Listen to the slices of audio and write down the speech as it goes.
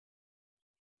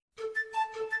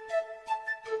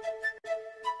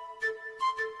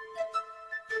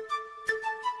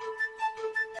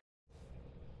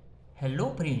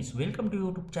Hello friends, welcome to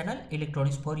YouTube channel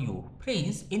Electronics for You.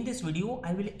 Friends, in this video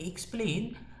I will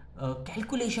explain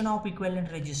calculation of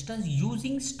equivalent resistance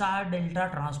using star delta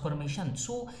transformation.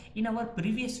 So in our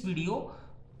previous video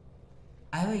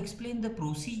I have explained the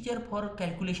procedure for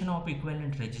calculation of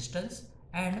equivalent resistance,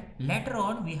 and later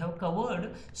on we have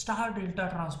covered star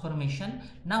delta transformation.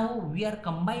 Now we are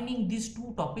combining these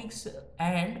two topics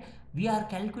and we are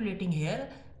calculating here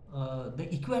the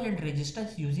equivalent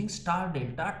resistance using star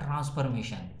delta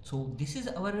transformation. So this is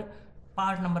our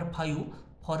part number 5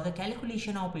 for the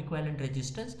calculation of equivalent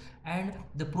resistance, and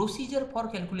the procedure for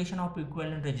calculation of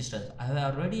equivalent resistance I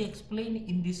have already explained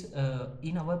in this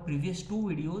in our previous two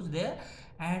videos there.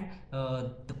 And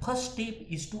the first step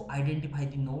is to identify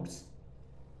the nodes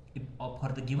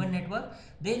for the given network.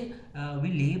 Then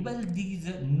we label these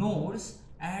nodes,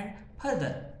 and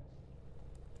further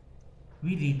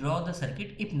we redraw the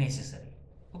circuit if necessary.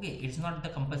 Okay, it's not the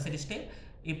compulsory step.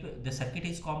 If the circuit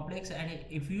is complex and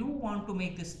if you want to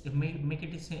make this make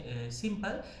it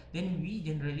simple, then we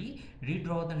generally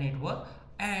redraw the network,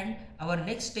 and our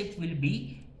next step will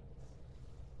be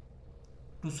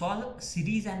to solve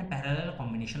series and parallel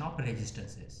combination of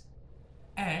resistances.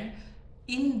 And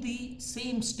in the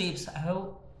same steps I have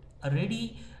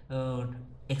already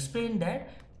explained that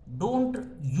don't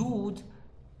use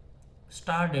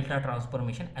star delta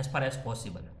transformation as far as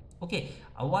possible. Okay,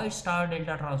 avoid star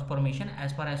delta transformation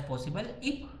as far as possible.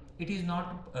 If it is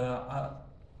not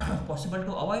possible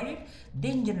to avoid it,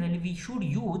 then generally we should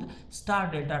use star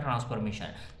delta transformation.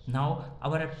 Now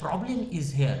our problem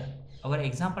is here. Our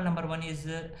example number 1 is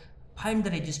find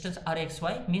the resistance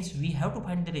Rxy, means we have to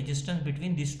find the resistance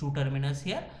between these two terminals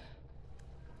here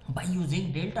by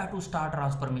using delta to star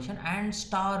transformation and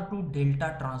star to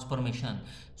delta transformation.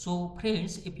 So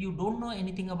friends, if you don't know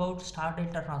anything about star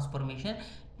delta transformation,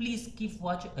 please keep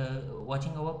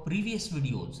watching our previous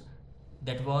videos.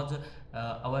 That was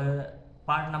our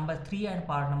part number 3 and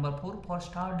part number 4 for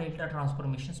star delta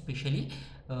transformation specially,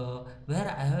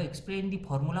 where I have explained the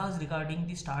formulas regarding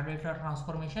the star delta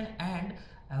transformation, and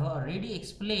I have already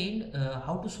explained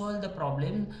how to solve the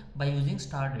problem by using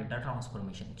star delta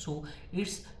transformation. So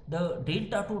it's the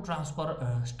delta to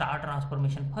star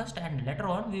transformation first, and later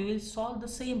on we will solve the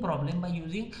same problem by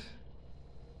using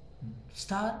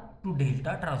star to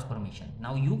delta transformation.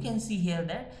 Now you can see here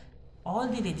that all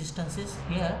the resistances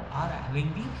here are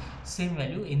having the same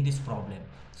value in this problem.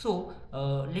 So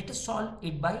let us solve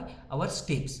it by our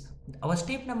steps. Our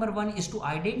step number 1 is to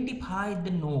identify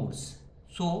the nodes.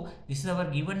 So this is our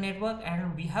given network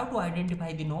and we have to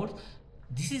identify the nodes.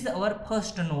 This is our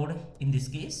first node in this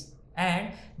case,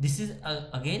 and this is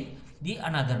again the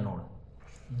another node.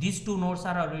 These two nodes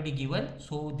are already given,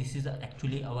 so this is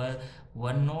actually our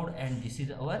one node and this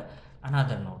is our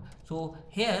another node. So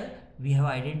here we have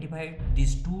identified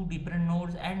these two different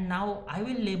nodes, and now I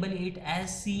will label it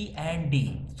as C and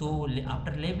D. So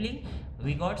after labeling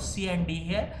we got C and D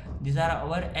here. These are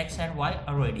our X and Y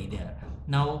already there.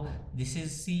 Now this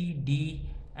is C, D,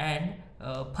 and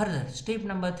further step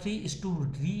number 3 is to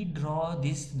redraw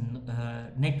this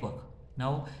network.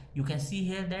 Now you can see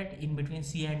here that in between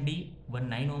C and D one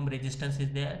 9 ohm resistance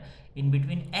is there, in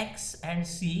between X and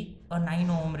C a 9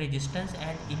 ohm resistance,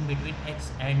 and in between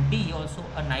X and D also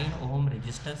a 9 ohm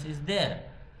resistance is there,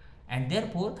 and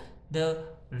therefore the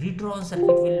redrawn circuit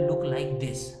will look like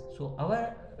this. So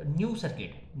our new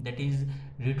circuit that is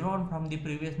redrawn from the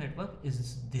previous network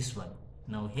is this one.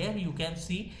 Now here you can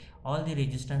see all the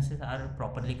resistances are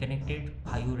properly connected,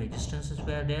 5 resistances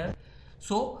were there.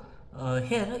 So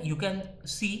here you can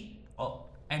see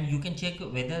and you can check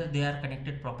whether they are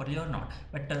connected properly or not,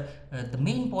 but the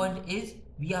main point is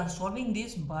we are solving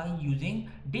this by using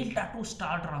delta to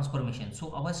star transformation.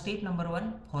 So our step number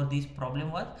 1 for this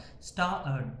problem was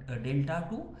delta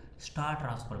to star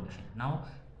transformation. Now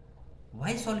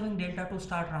while solving delta to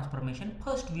star transformation,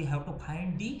 first we have to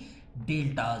find the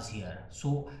deltas here.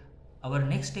 So our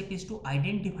next step is to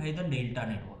identify the delta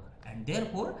network, and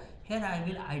therefore here I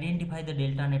will identify the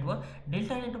delta network.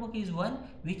 Delta network is one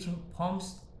which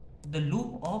forms the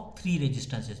loop of 3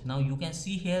 resistances. Now you can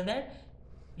see here that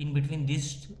in between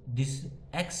this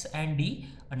X and D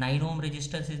a 9 ohm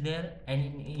resistance is there,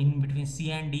 and in between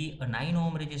C and D a 9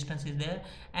 ohm resistance is there,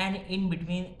 and in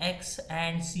between X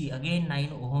and C again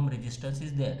 9 ohm resistance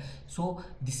is there. So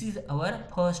this is our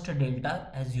first delta,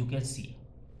 as you can see.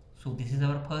 So this is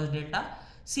our first delta.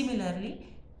 Similarly,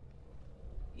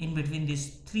 in between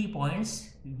these 3 points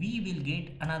we will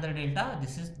get another delta.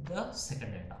 This is the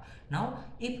second delta. Now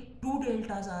if 2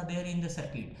 deltas are there in the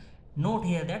circuit, note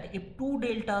here that if 2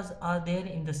 deltas are there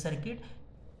in the circuit,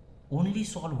 only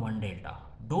solve one delta.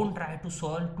 Don't try to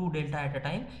solve two delta at a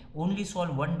time, only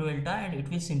solve one delta and it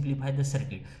will simplify the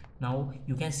circuit. Now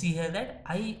you can see here that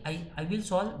I will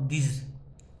solve this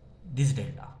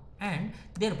delta, and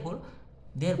therefore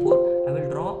I will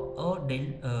draw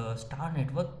a star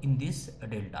network in this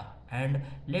delta, and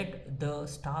let the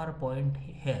star point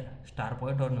here, star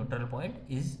point or neutral point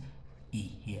is E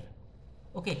here.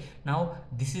 Okay, now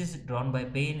this is drawn by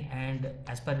pen, and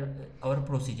as per our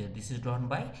procedure this is drawn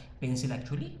by pencil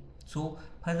actually. So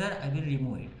further I will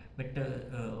remove it, but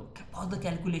all the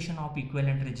calculation of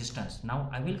equivalent resistance. Now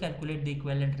I will calculate the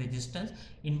equivalent resistance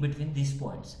in between these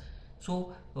points.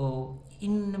 So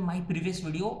in my previous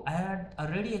video I had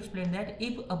already explained that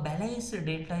if a balanced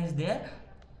delta is there,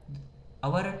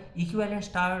 our equivalent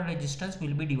star resistance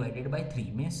will be divided by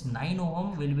 3, means 9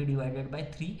 ohm will be divided by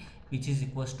 3, which is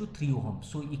equals to 3 ohm.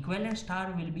 So equivalent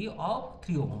star will be of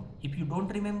 3 ohm. If you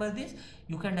don't remember this,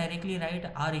 you can directly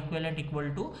write R equivalent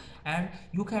equal to, and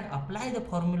you can apply the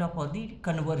formula for the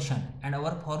conversion, and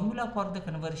our formula for the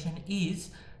conversion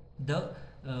is the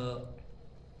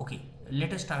okay,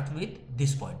 let us start with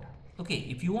this point. Okay,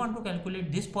 if you want to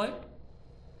calculate this point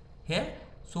here,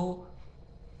 so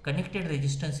connected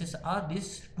resistances are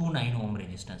these two 9 ohm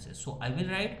resistances. So I will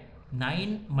write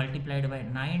 9 multiplied by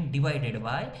 9 divided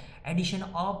by addition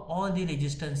of all the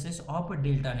resistances of a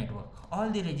delta network. All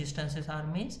the resistances are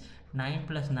means 9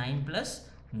 plus 9 plus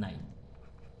 9.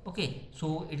 Okay,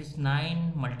 so it is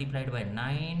 9 multiplied by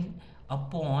 9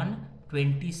 upon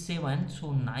 27.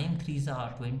 So 9 threes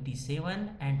are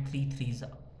 27 and 3 threes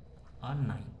are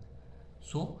 9.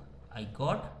 So I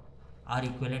got R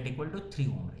equivalent equal to 3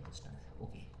 ohm resistance.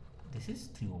 Okay, this is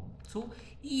 3 ohm. So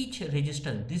each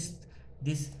resistance,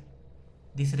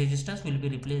 this resistance will be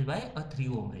replaced by a 3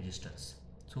 ohm resistance.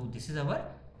 So this is our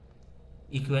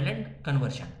equivalent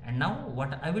conversion. And now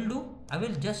what I will do, I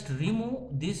will just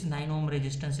remove these 9 ohm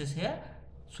resistances here,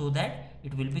 so that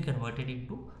it will be converted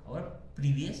into our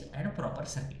previous and proper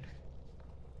circuit.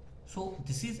 So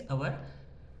this is our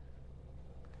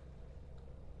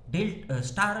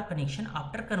star connection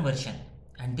after conversion,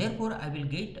 and therefore I will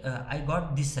get I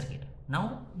got this circuit.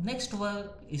 Now next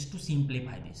work is to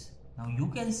simplify this. Now you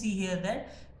can see here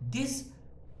that this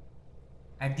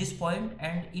at this point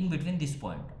and in between this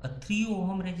point, a 3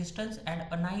 ohm resistance and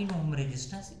a 9 ohm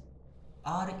resistance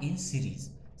are in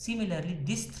series. Similarly,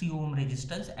 this 3 ohm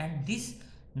resistance and this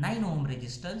 9 ohm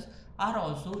resistance are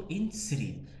also in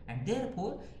series, and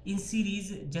therefore in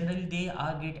series generally they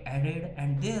are get added,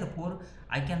 and therefore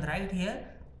I can write here,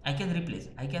 I can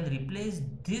replace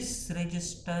this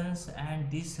resistance and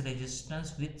this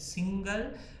resistance with single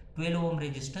 12 ohm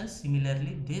resistance.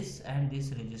 Similarly, this and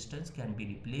this resistance can be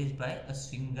replaced by a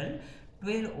single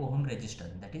 12 ohm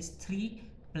resistance, that is 3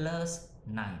 plus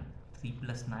 9. 3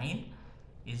 plus 9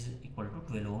 is equal to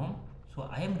 12 ohm. So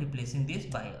I am replacing this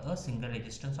by a single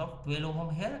resistance of 12 ohm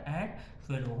here and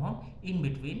 12 ohm in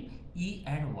between E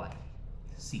and Y.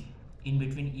 See, in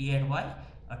between E and Y,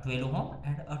 a 12 ohm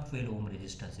and a 12 ohm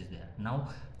resistance is there. Now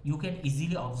you can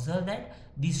easily observe that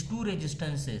these two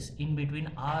resistances in between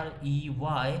R, E,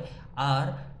 Y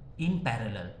are in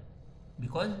parallel,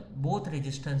 because both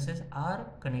resistances are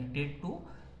connected to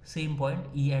same point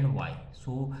E and Y.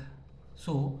 So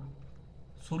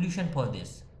solution for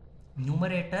this, in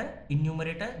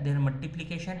numerator their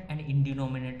multiplication, and in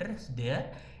denominator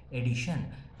their addition,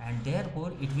 and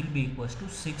therefore it will be equals to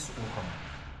 6 ohm.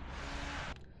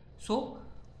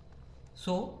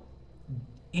 So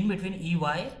in between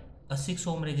EY a 6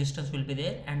 ohm resistance will be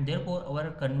there, and therefore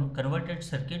our converted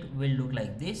circuit will look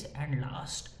like this. And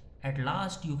at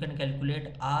last you can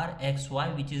calculate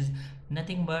RXY, which is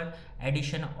nothing but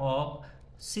addition of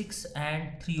 6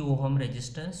 and 3 ohm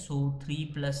resistance. So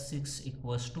 3 plus 6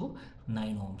 equals to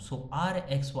 9 ohm. So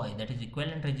RXY, that is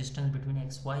equivalent resistance between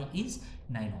XY, is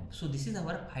 9 ohm. So this is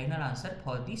our final answer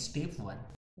for the step 1.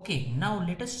 Okay, now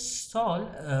let us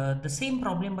solve the same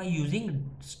problem by using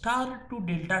star to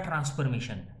delta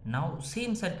transformation. Now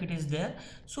same circuit is there,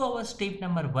 so our step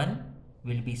number 1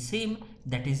 will be same,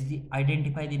 that is the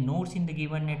identify the nodes in the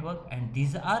given network, and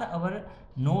these are our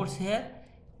nodes here.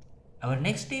 Our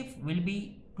next step will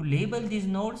be to label these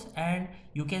nodes, and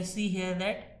you can see here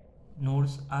that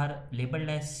nodes are labeled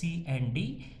as C and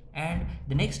D, and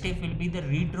the next step will be the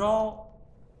redraw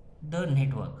the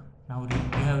network. Now we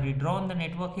have redrawn the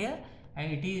network here,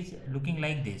 and it is looking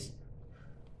like this.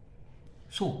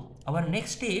 So our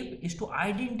next step is to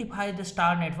identify the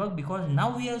star network, because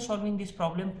now we are solving this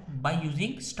problem by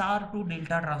using star to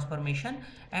delta transformation.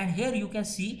 And here you can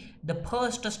see the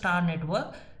first star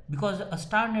network, because a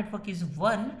star network is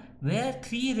one where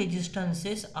three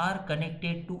resistances are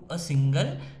connected to a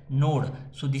single node.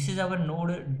 So this is our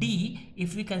node D.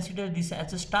 If we consider this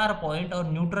as a star point or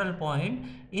neutral point,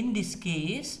 in this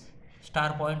case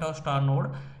star point or star node,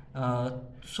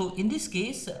 so in this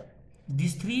case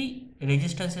these three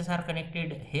resistances are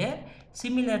connected here.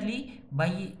 Similarly,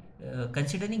 by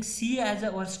considering C as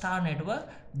our star network,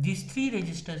 these three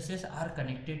resistances are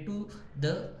connected to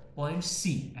the point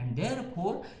C, and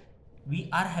therefore we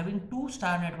are having two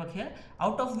star network here,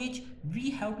 out of which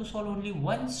we have to solve only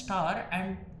one star,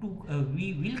 and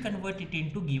we will convert it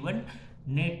into given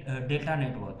delta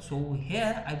network. So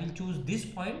here I will choose this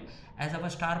point as our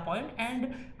star point,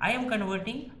 and I am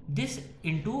converting this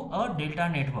into a delta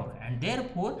network, and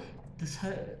therefore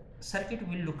the circuit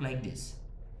will look like this.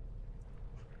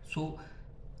 So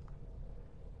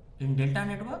in delta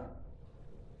network,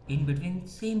 in between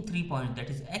same 3 points, that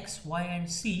is X, Y and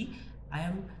C,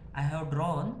 I have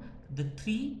drawn the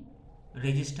three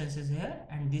resistances here,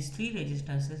 and these three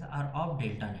resistances are of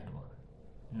delta network.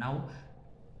 Now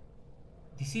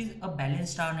this is a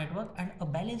balanced star network, and a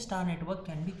balanced star network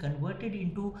can be converted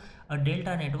into a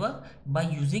delta network by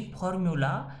using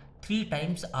formula 3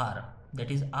 times R,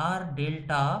 that is R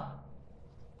delta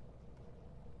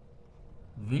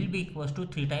will be equals to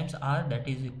 3 times R, that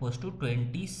is equals to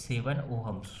 27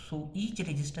 ohms. So each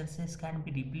resistance can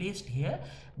be replaced here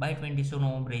by 27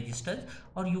 ohm resistance,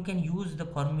 or you can use the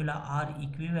formula R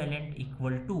equivalent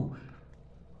equal to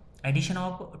addition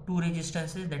of two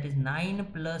resistances, that is 9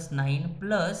 plus 9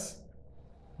 plus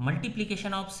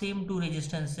multiplication of same two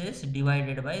resistances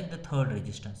divided by the third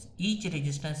resistance. Each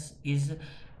resistance is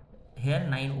here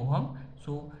 9 ohm.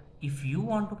 So if you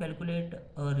want to calculate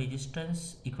a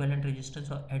resistance, equivalent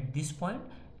resistance at this point,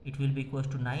 it will be equals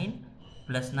to 9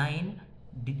 plus 9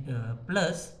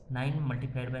 plus 9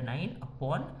 multiplied by 9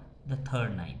 upon the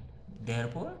third 9.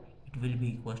 Therefore it will be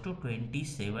equals to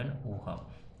 27 ohm.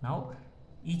 Now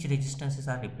each resistances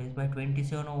are replaced by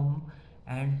 27 ohm,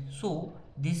 and so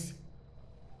this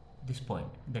point,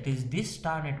 that is this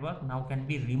star network, now can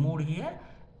be removed here,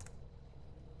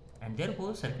 and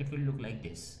therefore circuit will look like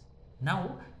this.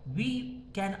 Now we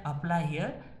can apply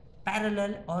here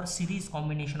parallel or series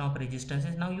combination of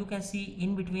resistances. Now you can see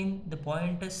in between the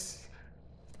points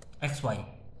XY,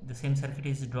 the same circuit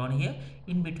is drawn here.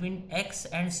 In between X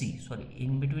and C,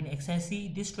 in between X and C,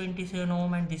 this 27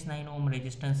 ohm and this 9 ohm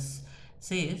resistance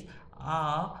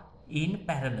are in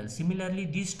parallel. Similarly,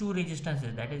 these two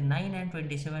resistances, that is 9 and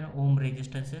 27 ohm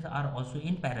resistances, are also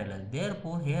in parallel.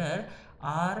 Therefore here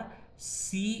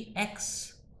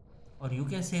RCX, or you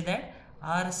can say that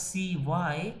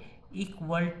RCY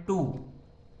equal to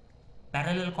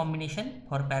parallel combination.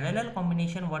 For parallel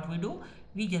combination, what we do,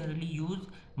 we generally use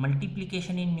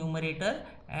multiplication in numerator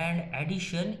and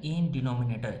addition in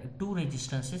denominator if two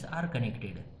resistances are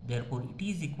connected. Therefore it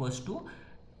is equals to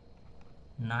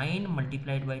 9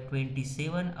 multiplied by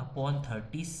 27 upon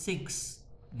 36,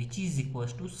 which is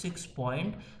equals to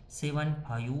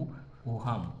 6.75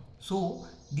 ohm. So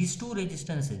these two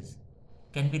resistances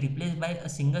can be replaced by a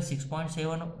single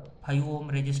 6.75 ohm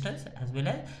resistance, as well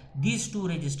as these two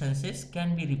resistances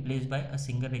can be replaced by a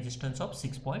single resistance of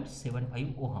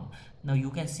 6.75 ohm. Now you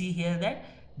can see here that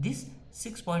this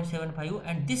 6.75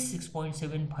 and this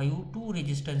 6.75 two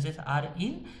resistances are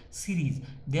in series.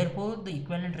 Therefore the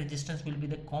equivalent resistance will be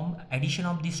the addition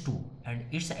of these two, and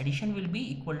its addition will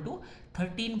be equal to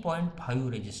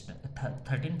 13.5 resistance,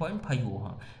 13.5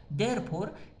 ohm.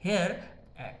 Therefore here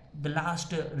the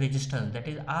last resistance, that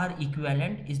is R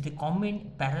equivalent, is the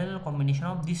parallel combination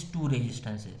of these two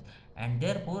resistances, and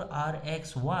therefore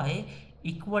RXY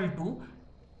equal to,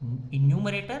 in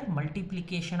numerator,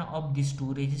 multiplication of these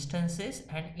two resistances,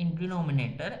 and in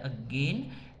denominator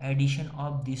again addition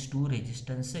of these two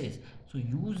resistances. So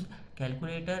use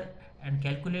calculator and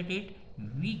calculate it,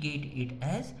 we get it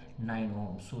as 9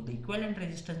 ohm. So the equivalent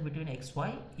resistance between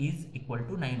XY is equal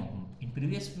to 9 ohm. In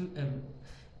previous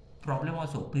problem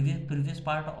also, previous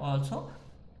part also,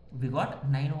 we got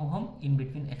 9 ohm in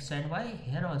between X and Y.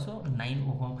 Here also 9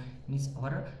 ohm, means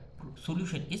our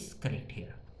solution is correct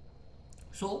here.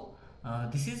 So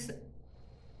this is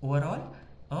overall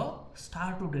a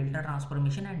star to delta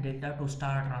transformation and delta to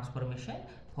star transformation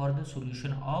for the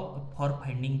solution of, for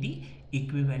finding the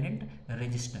equivalent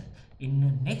resistance.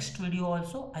 In next video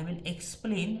also I will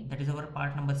explain, that is our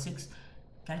part number 6,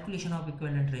 calculation of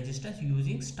equivalent resistance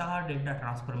using star delta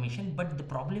transformation, but the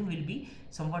problem will be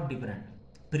somewhat different.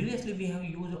 Previously we have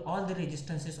used all the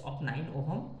resistances of 9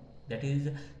 ohm, that is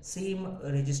same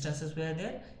resistances were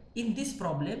there. In this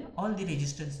problem all the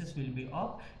resistances will be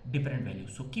of different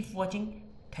values. So keep watching.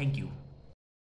 Thank you.